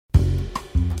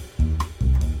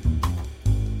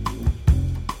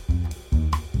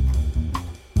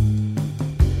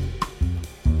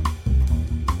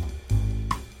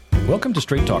Welcome to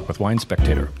Straight Talk with Wine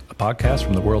Spectator, a podcast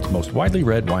from the world's most widely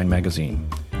read wine magazine.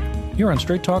 Here on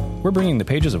Straight Talk, we're bringing the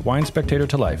pages of Wine Spectator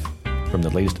to life, from the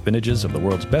latest vintages of the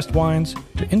world's best wines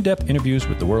to in-depth interviews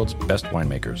with the world's best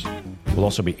winemakers. We'll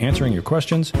also be answering your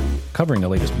questions, covering the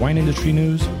latest wine industry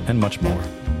news, and much more.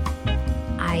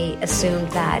 I assumed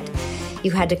that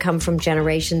you had to come from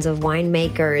generations of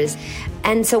winemakers.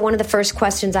 And so one of the first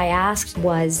questions I asked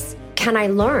was, can I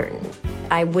learn?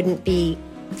 I wouldn't be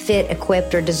fit,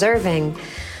 equipped, or deserving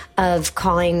of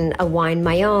calling a wine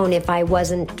my own if I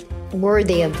wasn't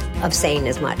worthy of saying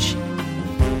as much.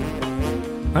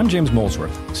 I'm James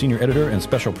Molesworth, Senior Editor and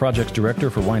Special Projects Director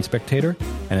for Wine Spectator,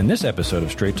 and in this episode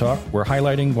of Straight Talk, we're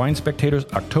highlighting Wine Spectator's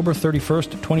October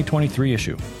 31st, 2023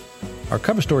 issue. Our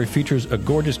cover story features a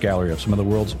gorgeous gallery of some of the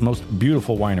world's most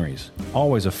beautiful wineries.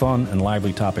 Always a fun and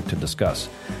lively topic to discuss.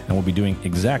 And we'll be doing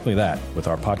exactly that with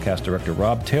our podcast director,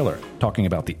 Rob Taylor, talking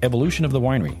about the evolution of the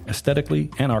winery, aesthetically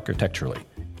and architecturally.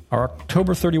 Our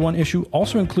October 31 issue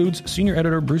also includes Senior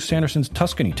Editor Bruce Sanderson's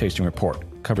Tuscany Tasting Report,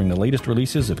 covering the latest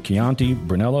releases of Chianti,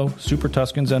 Brunello, Super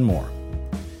Tuscans, and more.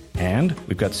 And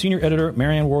we've got Senior Editor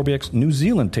Marianne Warbiek's New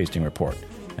Zealand Tasting Report,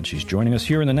 and she's joining us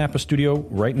here in the Napa studio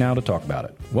right now to talk about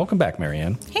it. Welcome back,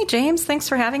 Marianne. Hey, James. Thanks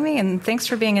for having me, and thanks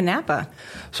for being in Napa.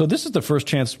 So this is the first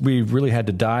chance we've really had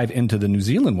to dive into the New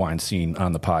Zealand wine scene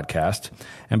on the podcast.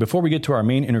 And before we get to our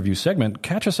main interview segment,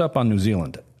 catch us up on New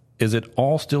Zealand. Is it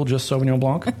all still just Sauvignon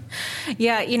Blanc?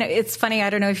 Yeah, it's funny.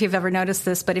 I don't know if you've ever noticed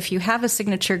this, but if you have a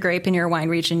signature grape in your wine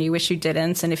region, you wish you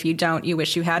didn't. And if you don't, you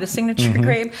wish you had a signature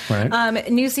grape. Right.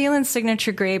 New Zealand's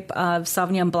signature grape of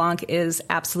Sauvignon Blanc is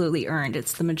absolutely earned.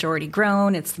 It's the majority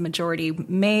grown, it's the majority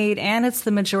made, and it's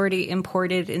the majority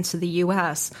imported into the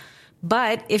U.S.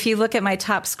 But if you look at my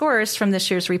top scores from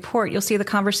this year's report, you'll see the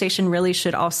conversation really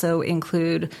should also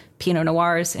include Pinot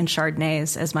Noirs and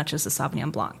Chardonnays as much as the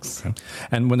Sauvignon Blancs. Okay.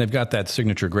 And when they've got that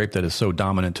signature grape that is so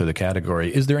dominant to the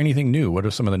category, is there anything new? What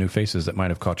are some of the new faces that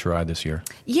might have caught your eye this year?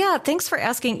 Yeah, thanks for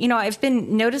asking. I've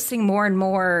been noticing more and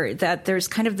more that there's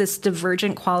kind of this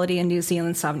divergent quality in New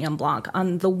Zealand Sauvignon Blanc.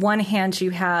 On the one hand, you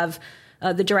have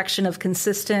the direction of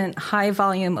consistent,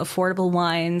 high-volume, affordable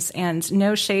wines, and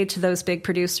no shade to those big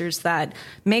producers that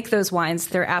make those wines.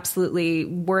 They're absolutely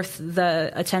worth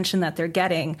the attention that they're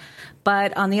getting.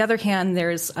 But on the other hand,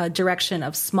 there's a direction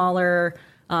of smaller,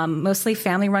 mostly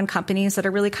family-run companies that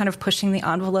are really kind of pushing the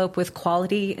envelope with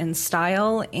quality and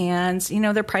style. And,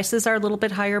 their prices are a little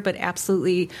bit higher, but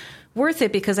absolutely worth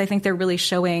it because I think they're really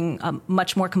showing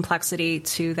much more complexity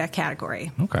to that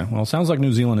category. Okay. Well, it sounds like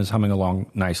New Zealand is humming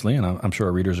along nicely, and I'm sure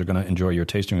our readers are going to enjoy your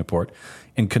tasting report.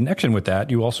 In connection with that,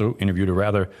 you also interviewed a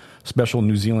rather special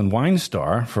New Zealand wine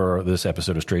star for this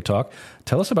episode of Straight Talk.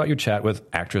 Tell us about your chat with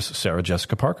actress Sarah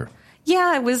Jessica Parker.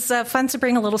 Yeah, it was fun to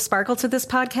bring a little sparkle to this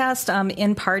podcast,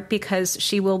 in part because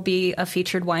she will be a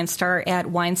featured wine star at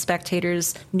Wine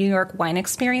Spectator's New York Wine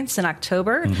Experience in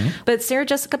October. But Sarah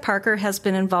Jessica Parker has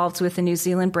been involved with a New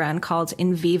Zealand brand called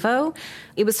In Vivo.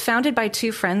 It was founded by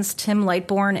two friends, Tim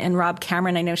Lightbourne and Rob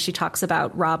Cameron. I know she talks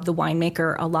about Rob the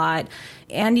winemaker a lot.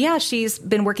 And yeah, she's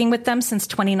been working with them since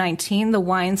 2019. The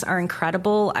wines are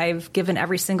incredible. I've given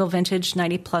every single vintage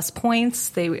 90 plus points.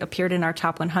 They appeared in our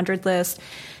top 100 list.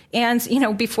 And,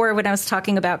 before when I was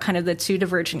talking about kind of the two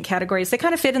divergent categories, they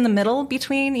kind of fit in the middle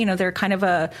between, they're kind of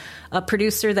a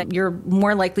producer that you're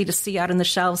more likely to see out on the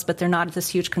shelves, but they're not this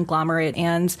huge conglomerate.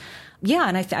 And yeah,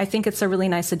 and I think it's a really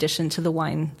nice addition to the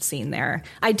wine scene there.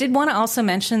 I did want to also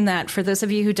mention that for those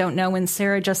of you who don't know, when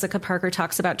Sarah Jessica Parker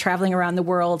talks about traveling around the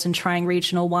world and trying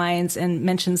regional wines and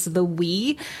mentions the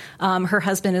we, her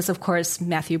husband is, of course,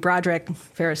 Matthew Broderick,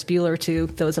 Ferris Bueller to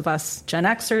those of us Gen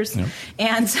Xers.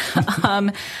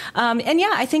 Yep. And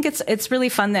yeah, I think it's really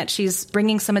fun that she's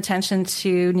bringing some attention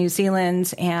to New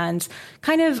Zealand and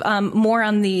kind of more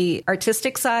on the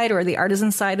artistic side or the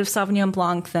artisan side of Sauvignon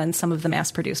Blanc than some of the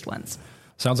mass-produced ones.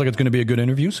 Sounds like it's going to be a good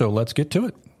interview, so let's get to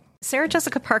it. Sarah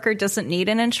Jessica Parker doesn't need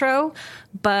an intro,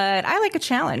 but I like a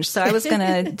challenge, so I was going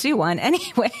to do one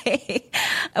anyway.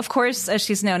 Of course,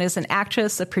 she's known as an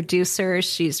actress, a producer.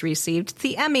 She's received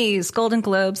the Emmys, Golden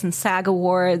Globes, and SAG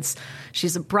Awards.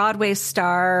 She's a Broadway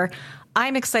star.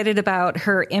 I'm excited about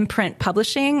her imprint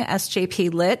publishing,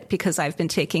 SJP Lit, because I've been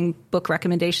taking book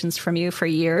recommendations from you for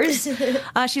years.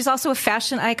 She's also a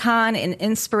fashion icon, an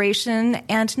inspiration,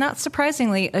 and not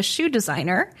surprisingly, a shoe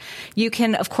designer. You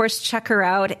can, of course, check her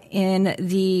out in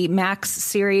the Max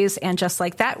series And Just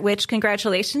Like That, which,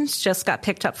 congratulations, just got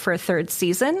picked up for a third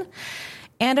season.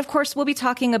 And, of course, we'll be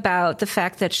talking about the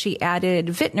fact that she added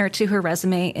Vintner to her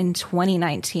resume in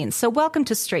 2019. So welcome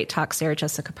to Straight Talk, Sarah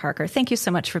Jessica Parker. Thank you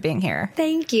so much for being here.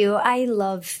 Thank you. I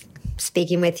love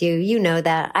speaking with you. You know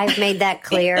that. I've made that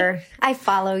clear. I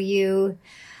follow you.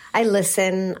 I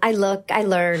listen, I look, I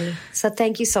learn. So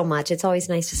thank you so much. It's always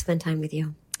nice to spend time with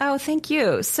you. Oh, thank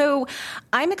you. So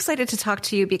I'm excited to talk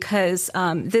to you because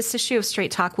this issue of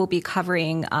Straight Talk will be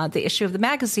covering the issue of the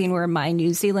magazine where my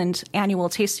New Zealand annual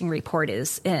tasting report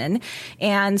is in.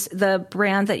 And the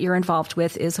brand that you're involved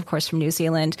with is, of course, from New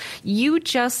Zealand. You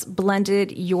just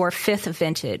blended your 5th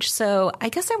vintage. So I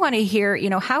guess I want to hear,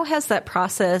 how has that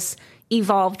process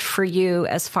evolved for you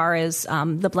as far as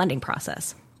the blending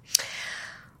process?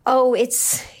 Oh,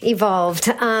 it's evolved.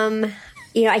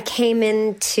 I came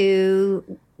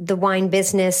into the wine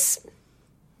business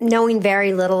knowing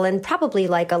very little, and probably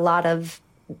like a lot of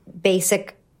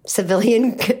basic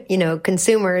civilian,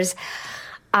 consumers.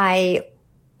 I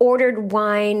ordered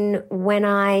wine when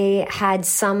I had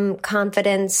some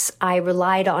confidence. I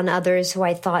relied on others who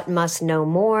I thought must know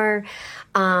more.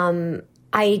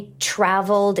 I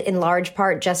traveled in large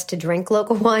part just to drink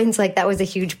local wines. Like that was a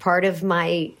huge part of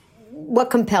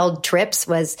what compelled trips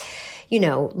was,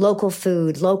 local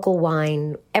food, local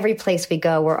wine. Every place we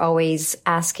go, we're always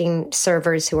asking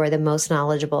servers who are the most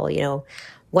knowledgeable,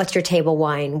 what's your table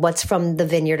wine? What's from the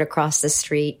vineyard across the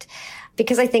street?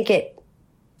 Because I think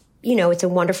it's a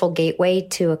wonderful gateway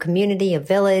to a community, a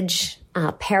village,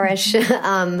 a parish.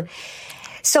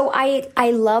 So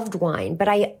I loved wine, but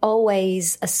I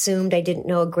always assumed I didn't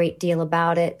know a great deal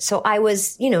about it. So I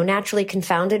was, naturally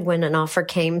confounded when an offer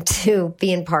came to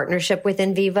be in partnership with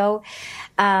In Vivo,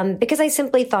 because I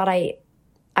simply thought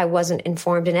I wasn't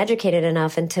informed and educated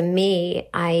enough. And to me,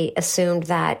 I assumed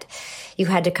that you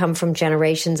had to come from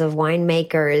generations of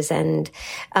winemakers.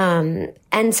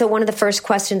 And so one of the first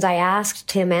questions I asked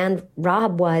Tim and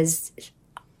Rob was,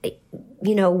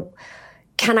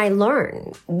 can I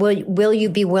learn? Will you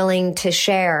be willing to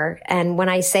share? And when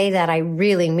I say that, I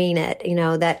really mean it,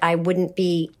 that I wouldn't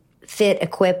be fit,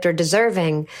 equipped, or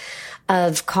deserving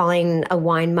of calling a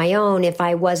wine my own if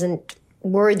I wasn't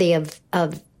worthy of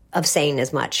saying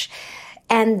as much.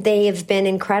 And they have been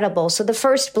incredible. So the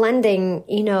first blending,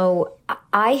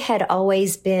 I had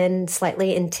always been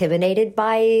slightly intimidated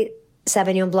by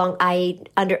Sauvignon Blanc. I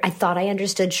thought I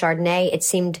understood Chardonnay. It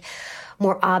seemed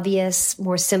more obvious,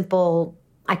 more simple.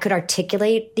 I could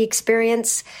articulate the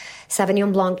experience.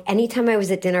 Sauvignon Blanc, anytime I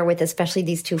was at dinner with especially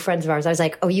these two friends of ours, I was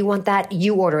like, oh, you want that?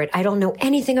 You order it. I don't know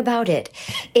anything about it.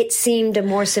 It seemed a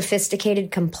more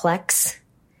sophisticated, complex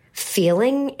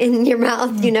feeling in your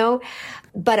mouth,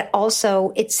 but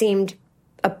also it seemed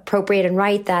appropriate and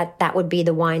right that would be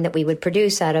the wine that we would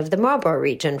produce out of the Marlborough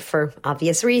region for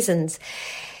obvious reasons.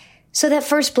 So that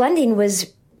first blending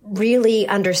was really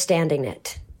understanding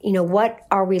it. What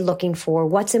are we looking for?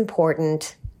 What's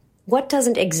important? What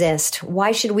doesn't exist?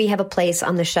 Why should we have a place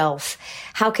on the shelf?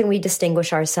 How can we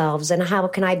distinguish ourselves? And how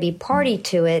can I be party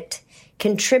to it,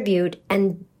 contribute,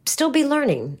 and still be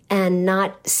learning and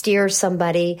not steer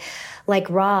somebody like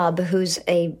Rob, who's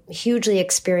a hugely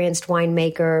experienced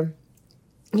winemaker,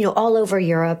 all over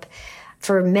Europe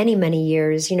for many, many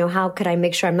years. How could I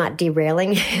make sure I'm not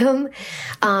derailing him?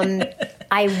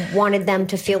 I wanted them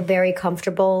to feel very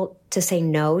comfortable to say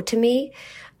no to me,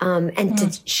 and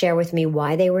to share with me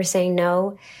why they were saying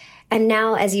no. And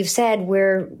now, as you've said,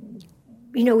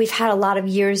 we've had a lot of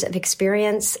years of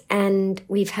experience, and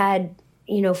we've had,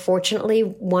 fortunately,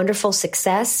 wonderful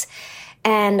success.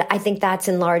 And I think that's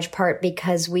in large part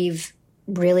because we've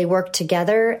really worked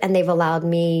together, and they've allowed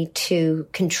me to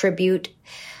contribute,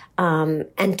 and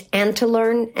to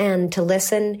learn and to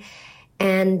listen.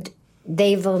 And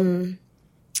they've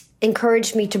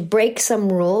encouraged me to break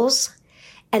some rules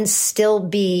and still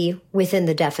be within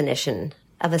the definition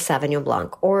of a Sauvignon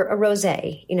Blanc or a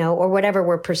Rosé, or whatever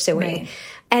we're pursuing. Right.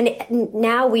 And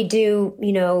now we do,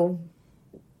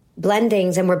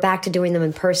 blendings, and we're back to doing them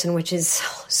in person, which is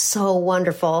so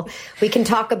wonderful. We can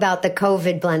talk about the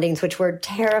COVID blendings, which were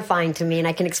terrifying to me, and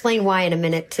I can explain why in a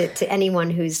minute to anyone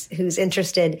who's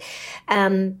interested.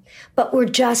 But we're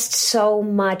just so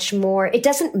much more. It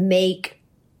doesn't make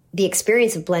the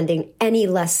experience of blending any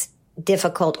less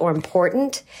difficult or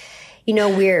important.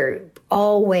 We're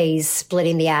always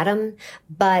splitting the atom,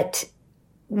 but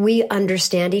we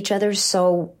understand each other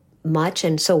so much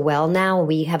and so well now.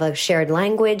 We have a shared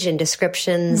language and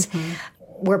descriptions.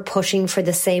 Mm-hmm. We're pushing for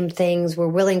the same things. We're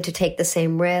willing to take the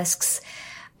same risks.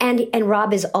 And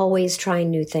Rob is always trying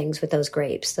new things with those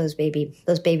grapes, those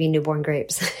baby newborn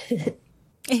grapes.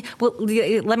 Well,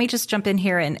 let me just jump in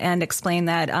here and explain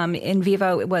that In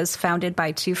Vivo was founded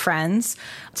by two friends,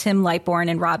 Tim Lightbourne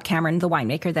and Rob Cameron, the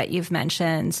winemaker that you've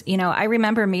mentioned. You know, I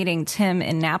remember meeting Tim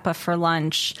in Napa for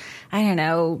lunch, I don't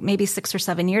know, maybe 6 or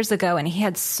 7 years ago, and he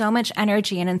had so much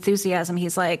energy and enthusiasm.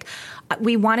 He's like,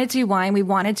 we want to do wine. We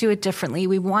want to do it differently.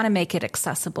 We want to make it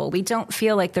accessible. We don't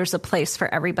feel like there's a place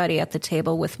for everybody at the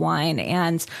table with wine.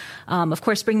 And, of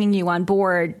course, bringing you on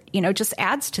board, you know, just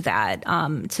adds to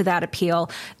that appeal.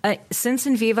 Since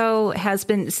In Vivo has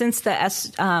been, since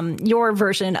your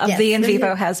version of the In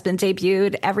Vivo has been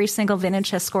debuted, every single vintage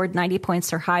has scored 90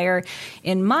 points or higher.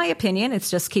 In my opinion, it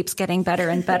just keeps getting better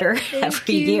and better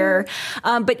every year.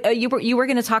 But you were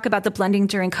going to talk about the blending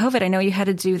during COVID. I know you had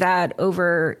to do that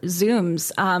over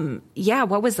Zooms.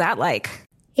 What was that like?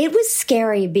 It was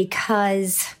scary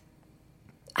because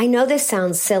I know this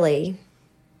sounds silly,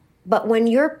 but when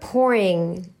you're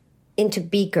pouring into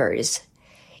beakers,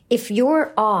 if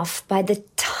you're off by the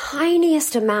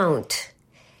tiniest amount,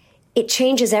 it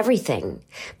changes everything.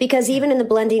 Because even in the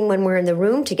blending, when we're in the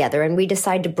room together and we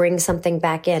decide to bring something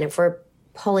back in, if we're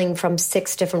pulling from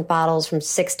 6 different bottles from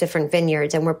 6 different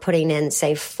vineyards and we're putting in,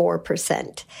 say,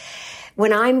 4%,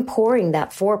 when I'm pouring that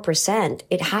 4%,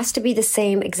 it has to be the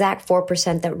same exact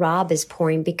 4% that Rob is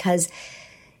pouring, because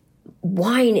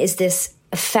wine is this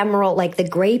ephemeral, like the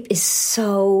grape is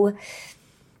so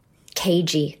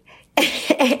cagey.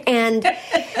 And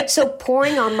so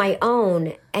pouring on my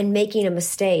own and making a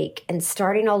mistake and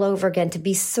starting all over again to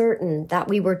be certain that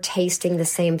we were tasting the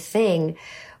same thing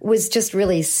was just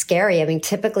really scary. I mean,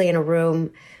 typically in a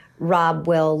room, Rob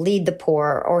will lead the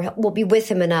pour, or we'll be with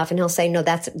him enough and he'll say, no,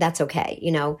 that's okay,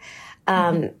 you know.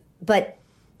 But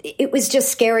it was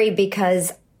just scary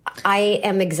because I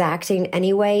am exacting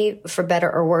anyway, for better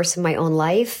or worse, in my own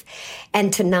life.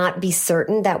 And to not be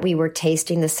certain that we were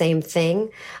tasting the same thing.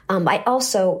 I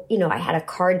also, you know, I had a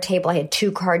card table. I had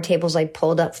 2 card tables I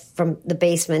pulled up from the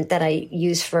basement that I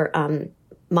used for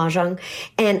mahjong.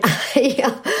 And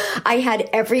I had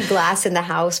every glass in the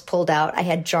house pulled out. I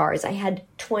had jars. I had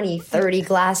 20, 30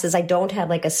 glasses. I don't have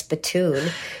like a spittoon.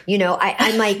 You know,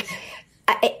 I'm like...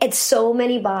 It's so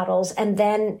many bottles, and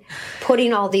then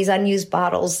putting all these unused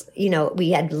bottles, you know,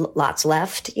 we had lots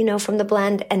left, you know, from the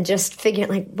blend, and just figuring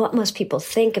like, what must people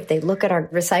think if they look at our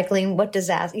recycling? What does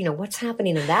that, you know, what's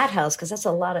happening in that house? Because that's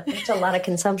a lot of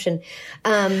consumption.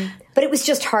 But it was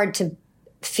just hard to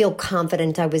feel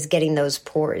confident I was getting those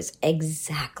pours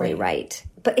exactly right.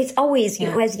 But it's always, you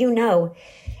know, as you know,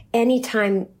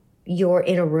 anytime you're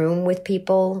in a room with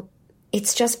people,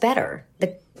 it's just better.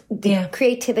 The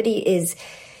creativity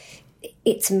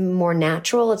it's more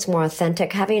natural. It's more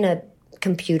authentic. Having a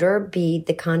computer be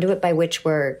the conduit by which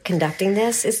we're conducting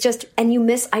this is just, and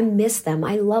I miss them.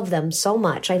 I love them so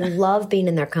much. I love being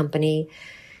in their company.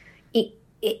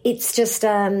 It's just,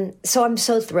 so I'm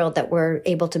so thrilled that we're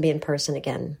able to be in person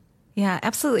again. Yeah,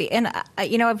 absolutely. And,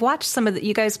 you know, I've watched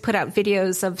you guys put out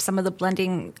videos of some of the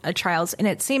blending trials, and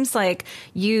it seems like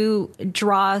you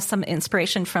draw some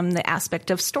inspiration from the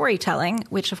aspect of storytelling,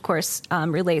 which, of course,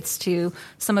 relates to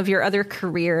some of your other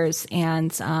careers.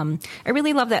 And I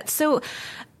really love that. So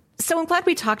I'm glad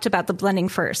we talked about the blending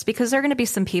first, because there are going to be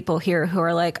some people here who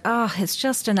are like, oh, it's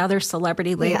just another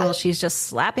celebrity label. Yeah. She's just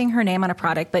slapping her name on a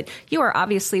product. But you are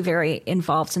obviously very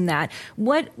involved in that.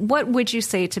 What would you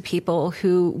say to people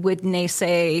who would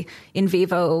naysay In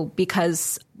Vivo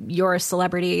because you're a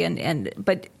celebrity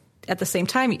but at the same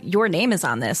time, your name is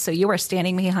on this, so you are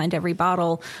standing behind every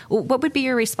bottle. What would be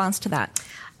your response to that?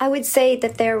 I would say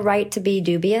that they're right to be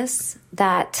dubious,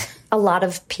 that a lot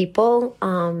of people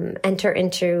enter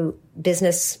into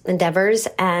business endeavors,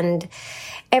 and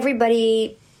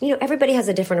everybody has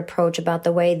a different approach about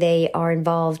the way they are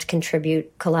involved,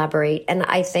 contribute, collaborate. And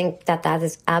I think that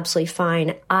is absolutely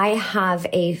fine. I have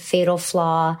a fatal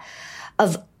flaw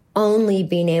of only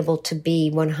being able to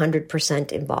be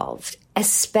 100% involved,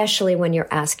 especially when you're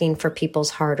asking for people's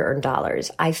hard-earned dollars.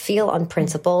 I feel on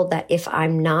principle that if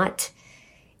I'm not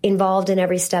involved in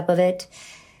every step of it,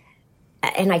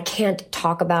 and I can't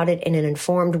talk about it in an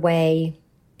informed way,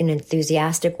 in an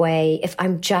enthusiastic way, if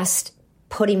I'm just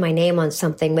putting my name on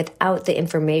something without the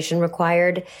information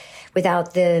required,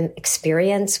 without the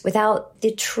experience, without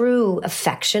the true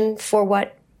affection for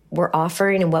what we're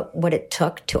offering and what it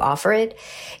took to offer it,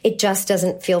 it just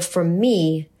doesn't feel, for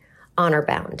me, honor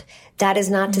bound. That is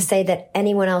not to say that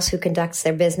anyone else who conducts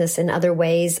their business in other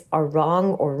ways are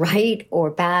wrong or right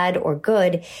or bad or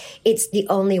good. It's the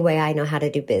only way I know how to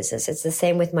do business. It's the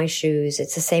same with my shoes.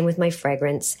 It's the same with my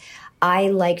fragrance. I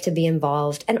like to be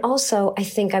involved. And also, I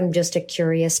think I'm just a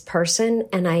curious person,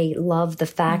 and I love the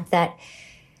fact that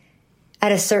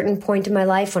At a certain point in my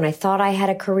life, when I thought I had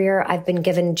a career, I've been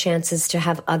given chances to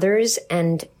have others,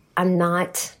 and I'm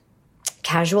not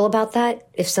casual about that.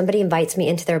 If somebody invites me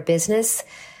into their business,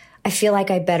 I feel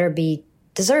like I better be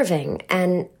deserving,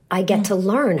 and I get to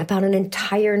learn about an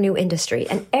entire new industry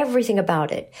and everything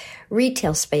about it,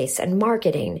 retail space and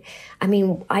marketing. I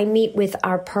mean, I meet with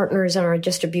our partners and our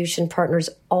distribution partners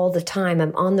all the time.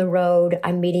 I'm on the road.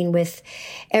 I'm meeting with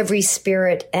every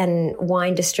spirit and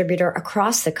wine distributor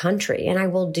across the country, and I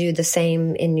will do the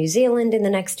same in New Zealand in the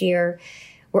next year.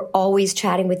 We're always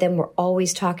chatting with them. We're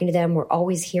always talking to them. We're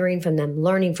always hearing from them,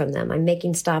 learning from them. I'm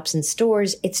making stops in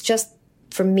stores. It's just,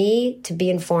 for me, to be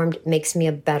informed makes me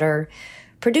a better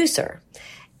producer.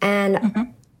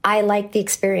 And I like the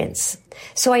experience.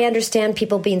 So I understand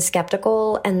people being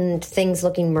skeptical and things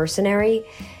looking mercenary,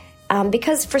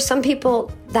 because for some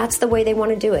people, that's the way they want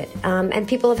to do it. And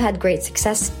people have had great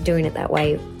success doing it that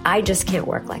way. I just can't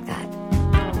work like that.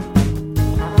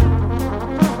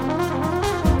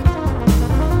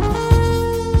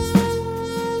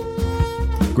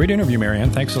 Great interview, Marianne.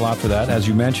 Thanks a lot for that. As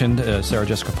you mentioned, Sarah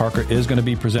Jessica Parker is going to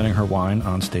be presenting her wine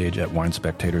on stage at Wine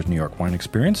Spectator's New York Wine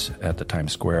Experience at the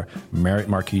Times Square Marriott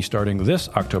Marquis starting this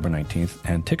October 19th,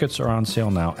 and tickets are on sale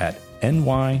now at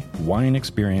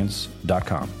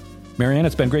nywineexperience.com. Marianne,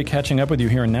 it's been great catching up with you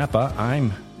here in Napa.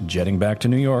 I'm jetting back to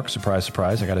New York. Surprise,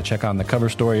 surprise. I got to check on the cover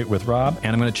story with Rob,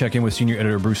 and I'm going to check in with senior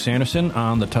editor Bruce Sanderson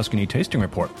on the Tuscany Tasting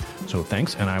Report. So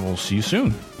thanks, and I will see you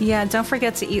soon. Yeah, don't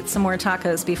forget to eat some more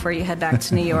tacos before you head back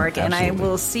to New York, and I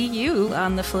will see you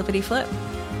on the Flippity Flip.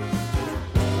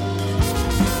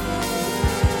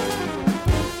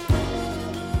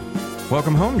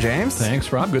 Welcome home, James.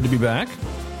 Thanks, Rob. Good to be back.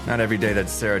 Not every day that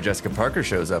Sarah Jessica Parker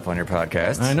shows up on your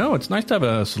podcast. I know. It's nice to have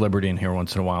a celebrity in here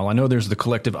once in a while. I know there's the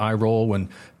collective eye roll when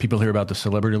people hear about the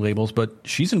celebrity labels, but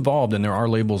she's involved, and there are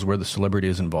labels where the celebrity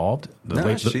is involved.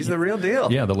 She's the real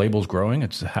deal. Yeah, the label's growing.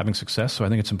 It's having success, so I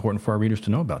think it's important for our readers to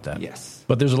know about that. Yes.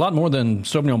 But there's a lot more than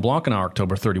Sauvignon Blanc in our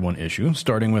October 31 issue,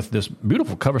 starting with this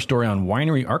beautiful cover story on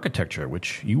winery architecture,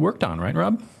 which you worked on, right,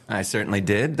 Rob? I certainly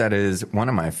did. That is one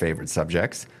of my favorite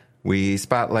subjects. We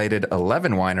spotlighted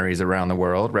 11 wineries around the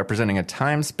world, representing a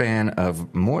time span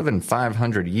of more than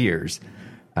 500 years.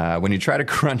 When you try to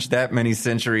crunch that many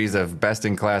centuries of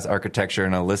best-in-class architecture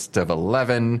in a list of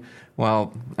 11,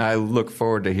 well, I look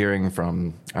forward to hearing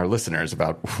from our listeners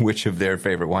about which of their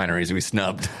favorite wineries we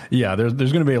snubbed. Yeah, there's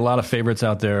going to be a lot of favorites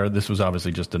out there. This was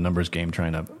obviously just a numbers game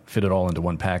trying to fit it all into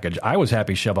one package. I was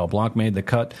happy Cheval Blanc made the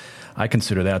cut. I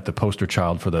consider that the poster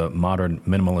child for the modern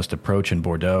minimalist approach in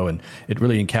Bordeaux, and it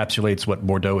really encapsulates what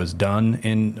Bordeaux has done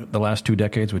in the last 2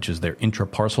 decades, which is their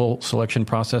intra-parcel selection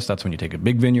process. That's when you take a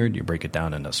big vineyard, you break it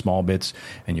down into small bits,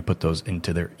 and you put those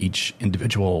into their each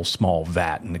individual small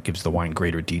vat, and it gives the wine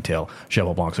greater detail.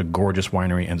 Cheval Blanc's a gorgeous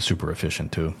winery and super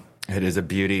efficient, too. It is a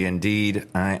beauty indeed.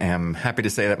 I am happy to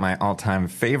say that my all-time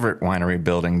favorite winery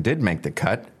building did make the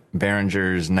cut.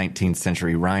 Behringer's 19th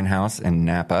century Rhine House in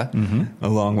Napa,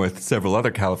 along with several other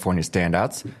California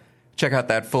standouts. Check out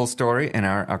that full story in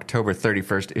our October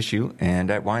 31st issue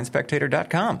and at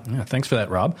winespectator.com. Yeah, thanks for that,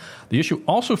 Rob. The issue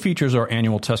also features our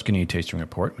annual Tuscany Tasting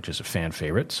Report, which is a fan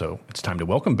favorite, so it's time to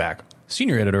welcome back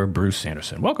senior editor Bruce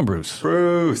Sanderson. Welcome, Bruce.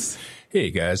 Bruce.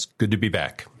 Hey, guys. Good to be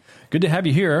back. Good to have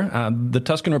you here. The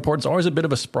Tuscan Report is always a bit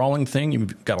of a sprawling thing.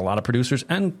 You've got a lot of producers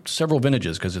and several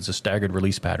vintages because it's a staggered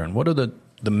release pattern. What are the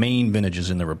main vintages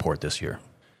in the report this year?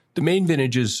 The main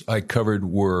vintages I covered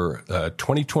were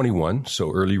 2021,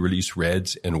 so early release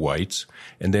reds and whites,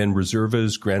 and then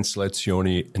Reservas, Gran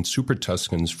Selezione, and Super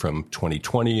Tuscans from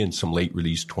 2020 and some late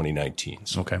release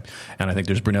 2019s. Okay. And I think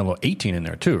there's Brunello 18 in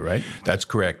there too, right? That's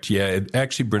correct. Yeah.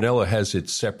 Actually, Brunello has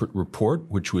its separate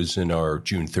report, which was in our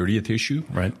June 30th issue.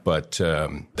 Right. But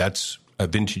that's a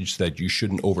vintage that you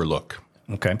shouldn't overlook.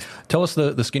 Okay. Tell us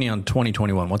the skinny on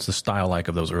 2021. What's the style like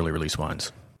of those early release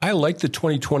wines? I like the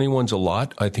 2021s a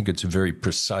lot. I think it's a very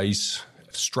precise,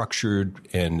 structured,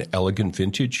 and elegant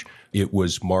vintage. It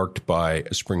was marked by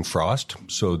a spring frost,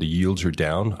 so the yields are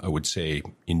down. I would say,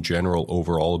 in general,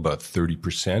 overall, about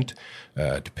 30%.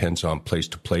 Depends on place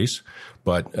to place.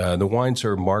 But the wines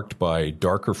are marked by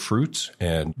darker fruits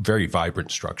and very vibrant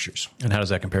structures. And how does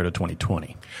that compare to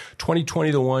 2020?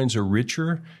 2020, the wines are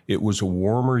richer. It was a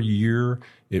warmer year.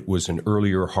 It was an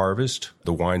earlier harvest.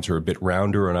 The wines are a bit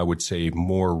rounder, and I would say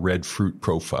more red fruit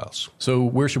profiles. So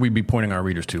where should we be pointing our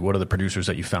readers to? What are the producers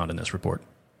that you found in this report?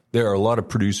 There are a lot of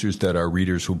producers that our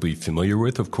readers will be familiar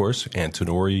with, of course.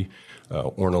 Antinori,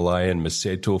 Ornellaia, and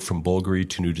Maceto from Bulgari,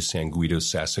 Tenuta San Guido,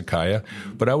 Sassicaia.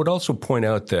 But I would also point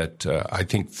out that I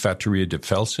think Fattoria di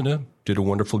Felsina did a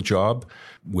wonderful job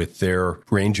with their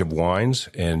range of wines.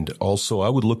 And also I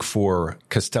would look for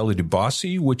Castelli di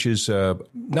Bossi, which is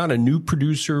not a new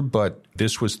producer, but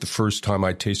this was the first time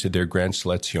I tasted their Gran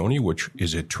Selezione, which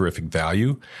is a terrific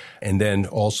value. And then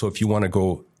also if you want to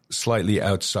go slightly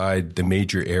outside the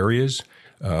major areas,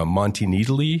 Monte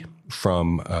Nidoli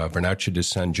from Vernaccia di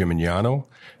San Gimignano,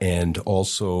 and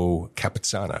also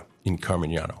Capizzana in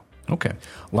Carmignano. Okay.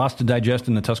 Lots to digest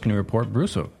in the Tuscany Report,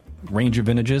 Bruce. A range of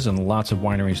vintages and lots of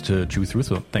wineries to chew through.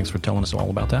 So thanks for telling us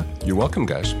all about that. You're welcome,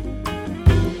 guys.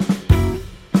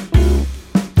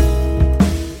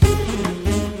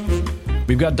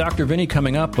 We've got Dr. Vinny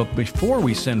coming up, but before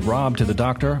we send Rob to the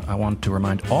doctor, I want to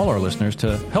remind all our listeners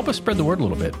to help us spread the word a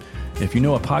little bit. If you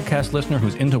know a podcast listener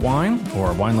who's into wine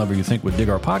or a wine lover you think would dig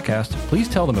our podcast, please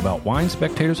tell them about Wine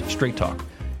Spectators Straight Talk.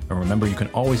 And remember, you can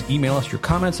always email us your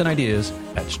comments and ideas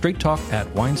at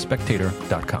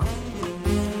straighttalk@winespectator.com.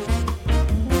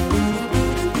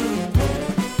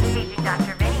 Paging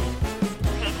Dr. Vinny.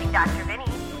 Paging Dr. Vinny.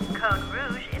 Code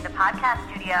Rouge in the podcast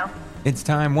studio. It's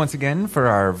time once again for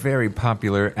our very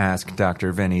popular Ask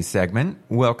Dr. Vinny segment.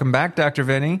 Welcome back, Dr.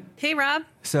 Vinny. Hey, Rob.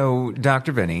 So,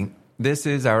 Dr. Vinny, this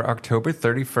is our October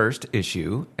 31st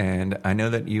issue, and I know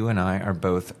that you and I are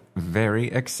both very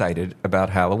excited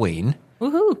about Halloween.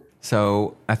 Woohoo.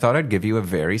 So, I thought I'd give you a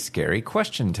very scary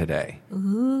question today.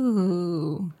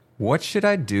 Ooh. What should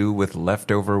I do with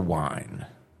leftover wine?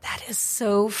 That is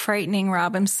so frightening,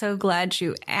 Rob. I'm so glad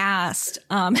you asked.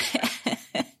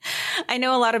 I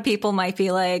know a lot of people might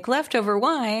be like, leftover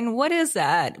wine, what is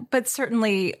that? But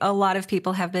certainly a lot of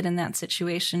people have been in that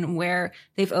situation where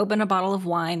they've opened a bottle of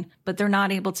wine, but they're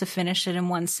not able to finish it in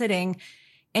one sitting.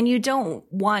 And you don't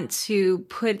want to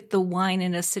put the wine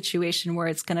in a situation where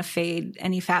it's going to fade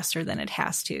any faster than it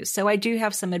has to. So I do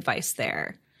have some advice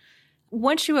there.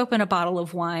 Once you open a bottle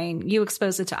of wine, you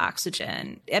expose it to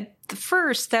oxygen. At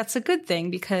first, that's a good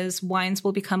thing because wines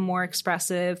will become more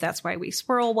expressive. That's why we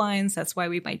swirl wines. That's why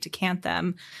we might decant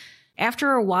them.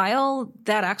 After a while,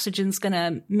 that oxygen's going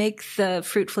to make the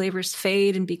fruit flavors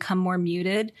fade and become more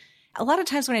muted. A lot of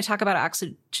times when I talk about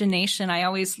oxygenation, I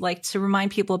always like to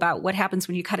remind people about what happens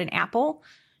when you cut an apple.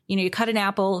 You know, you cut an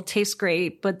apple, it tastes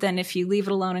great, but then if you leave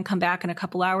it alone and come back in a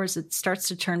couple hours, it starts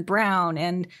to turn brown.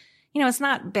 And you know, it's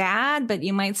not bad, but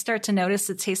you might start to notice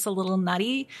it tastes a little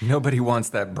nutty. Nobody wants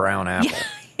that brown apple. Yeah,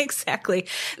 exactly.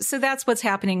 So that's what's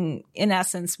happening in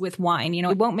essence with wine. You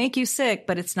know, it won't make you sick,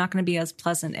 but it's not going to be as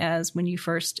pleasant as when you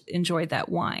first enjoyed that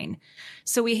wine.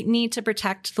 So we need to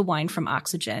protect the wine from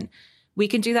oxygen. We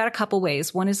can do that a couple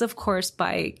ways. One is, of course,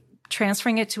 by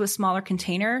transferring it to a smaller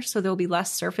container so there'll be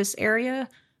less surface area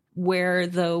where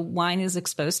the wine is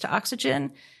exposed to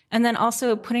oxygen. And then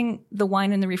also putting the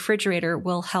wine in the refrigerator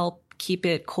will help keep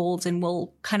it cold and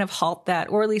will kind of halt that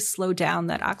or at least slow down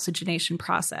that oxygenation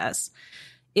process.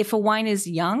 If a wine is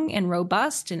young and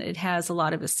robust and it has a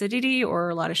lot of acidity or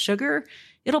a lot of sugar,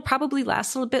 it'll probably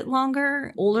last a little bit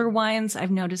longer. Older wines,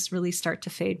 I've noticed, really start to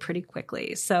fade pretty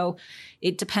quickly. So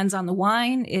it depends on the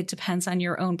wine. It depends on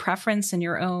your own preference and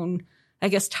your own, I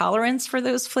guess, tolerance for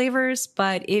those flavors.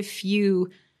 But if you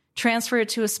transfer it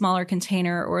to a smaller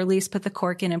container or at least put the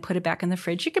cork in and put it back in the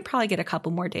fridge, you could probably get a couple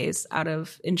more days out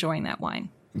of enjoying that wine.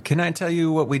 Can I tell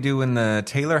you what we do in the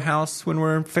Taylor house when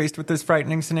we're faced with this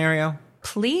frightening scenario?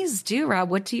 Please do, Rob.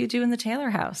 What do you do in the Taylor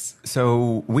house?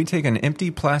 So we take an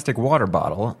empty plastic water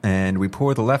bottle and we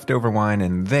pour the leftover wine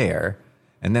in there.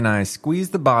 And then I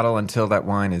squeeze the bottle until that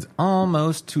wine is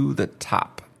almost to the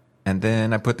top. And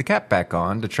then I put the cap back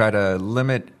on to try to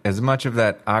limit as much of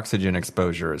that oxygen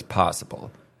exposure as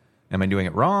possible. Am I doing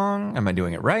it wrong? Am I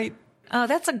doing it right? Oh,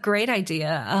 that's a great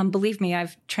idea. Believe me,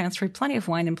 I've transferred plenty of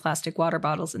wine in plastic water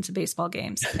bottles into baseball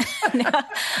games.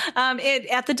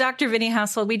 At the Dr. Vinny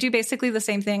household, we do basically the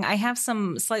same thing. I have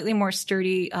some slightly more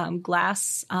sturdy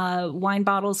glass wine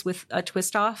bottles with a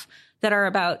twist off that are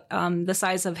about the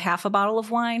size of half a bottle of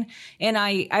wine. And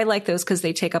I like those because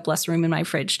they take up less room in my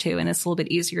fridge too, and it's a little bit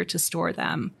easier to store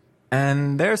them.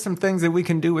 And there's some things that we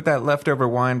can do with that leftover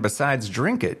wine besides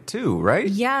drink it too, right?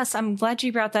 Yes, I'm glad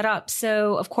you brought that up.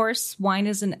 So, of course, wine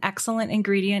is an excellent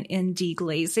ingredient in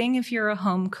deglazing if you're a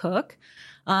home cook.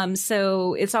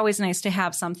 So it's always nice to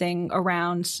have something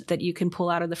around that you can pull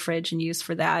out of the fridge and use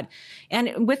for that.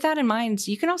 And with that in mind,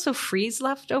 you can also freeze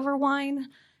leftover wine.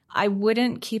 I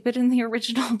wouldn't keep it in the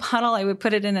original bottle. I would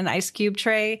put it in an ice cube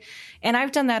tray. And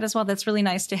I've done that as well. That's really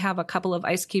nice to have a couple of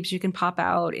ice cubes you can pop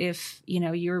out if, you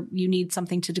know, you need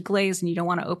something to deglaze and you don't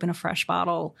want to open a fresh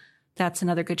bottle. That's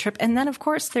another good trip. And then, of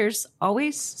course, there's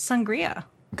always sangria.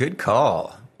 Good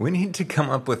call. We need to come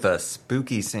up with a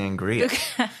spooky sangria.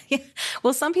 Yeah.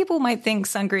 Well, some people might think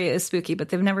sangria is spooky, but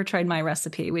they've never tried my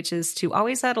recipe, which is to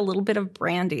always add a little bit of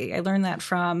brandy. I learned that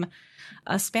from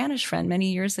a Spanish friend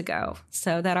many years ago.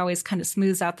 So that always kind of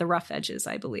smooths out the rough edges,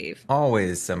 I believe.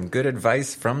 Always some good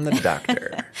advice from the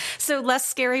doctor. So less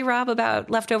scary, Rob, about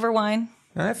leftover wine?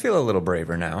 I feel a little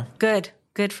braver now. Good.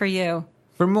 Good for you.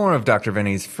 For more of Dr.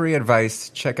 Vinny's free advice,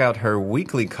 check out her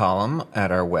weekly column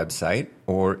at our website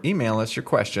or email us your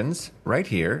questions right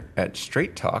here at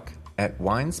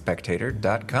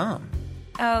straighttalk@winespectator.com.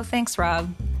 Oh, thanks,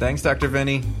 Rob. Thanks, Dr.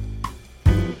 Vinny.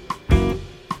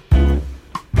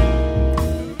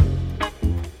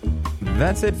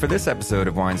 That's it for this episode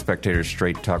of Wine Spectator's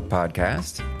Straight Talk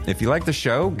podcast. If you like the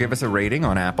show, give us a rating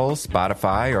on Apple,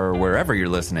 Spotify, or wherever you're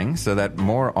listening so that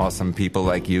more awesome people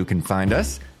like you can find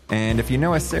us. And if you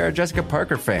know a Sarah Jessica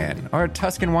Parker fan, or a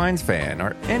Tuscan Wines fan,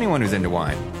 or anyone who's into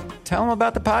wine, tell them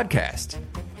about the podcast.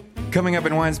 Coming up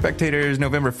in Wine Spectator's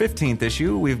November 15th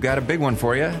issue, we've got a big one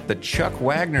for you, the Chuck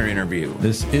Wagner interview.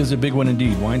 This is a big one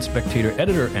indeed. Wine Spectator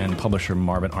editor and publisher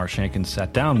Marvin R. Shankin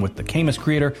sat down with the Caymus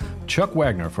creator Chuck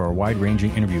Wagner for a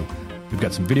wide-ranging interview. We've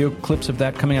got some video clips of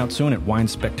that coming out soon at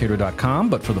winespectator.com,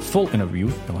 but for the full interview,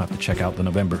 you'll have to check out the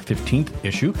November 15th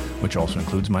issue, which also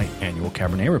includes my annual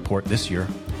Cabernet report this year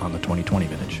on the 2020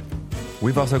 vintage.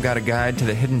 We've also got a guide to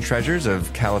the hidden treasures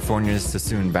of California's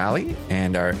Sassoon Valley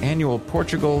and our annual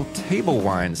Portugal table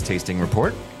wines tasting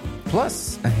report,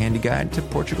 plus a handy guide to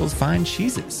Portugal's fine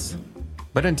cheeses.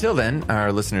 But until then,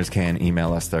 our listeners can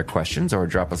email us their questions or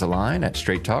drop us a line at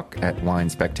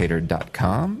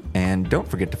straighttalk@winespectator.com. And don't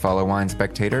forget to follow Wine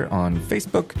Spectator on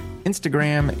Facebook,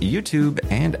 Instagram, YouTube,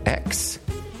 and X.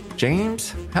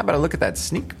 James, how about a look at that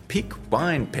sneak peek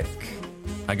wine pick?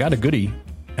 I got a goodie,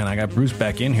 and I got Bruce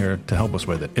back in here to help us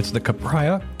with it. It's the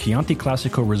Capraia Chianti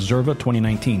Classico Reserva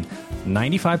 2019.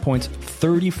 95 points,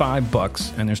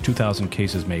 $35, and there's 2,000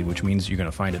 cases made, which means you're going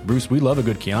to find it. Bruce, we love a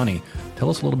good Chianti.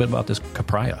 Tell us a little bit about this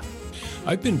Capraia.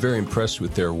 I've been very impressed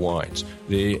with their wines.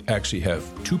 They actually have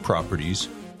two properties,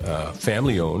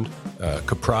 family-owned.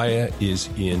 Capraia is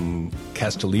in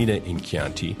Castellina in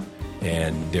Chianti,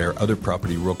 and their other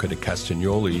property, Rocca di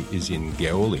Castagnoli, is in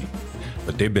Gaioli.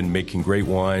 But they've been making great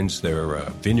wines. Their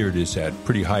vineyard is at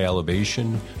pretty high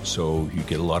elevation, so you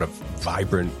get a lot of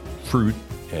vibrant fruit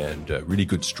and really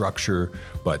good structure,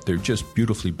 but they're just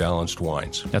beautifully balanced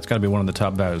wines. That's got to be one of the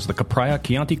top values. The Capraia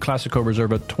Chianti Classico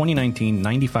Reserva 2019,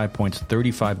 95 points,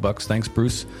 $35. Thanks,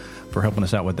 Bruce, for helping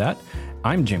us out with that.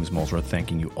 I'm James Molesworth,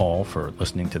 thanking you all for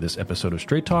listening to this episode of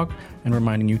Straight Talk and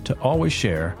reminding you to always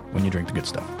share when you drink the good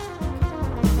stuff.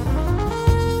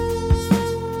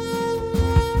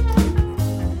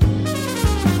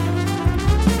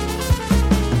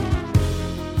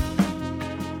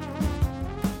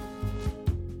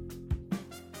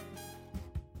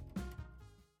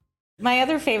 My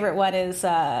other favorite one is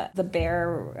the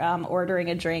bear ordering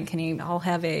a drink, and I'll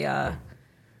have a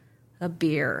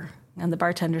beer. And the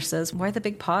bartender says, "Why the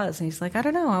big paws?" And he's like, "I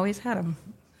don't know, I always had them."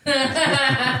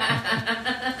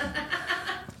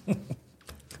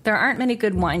 There aren't many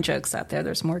good wine jokes out there.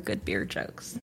 There's more good beer jokes.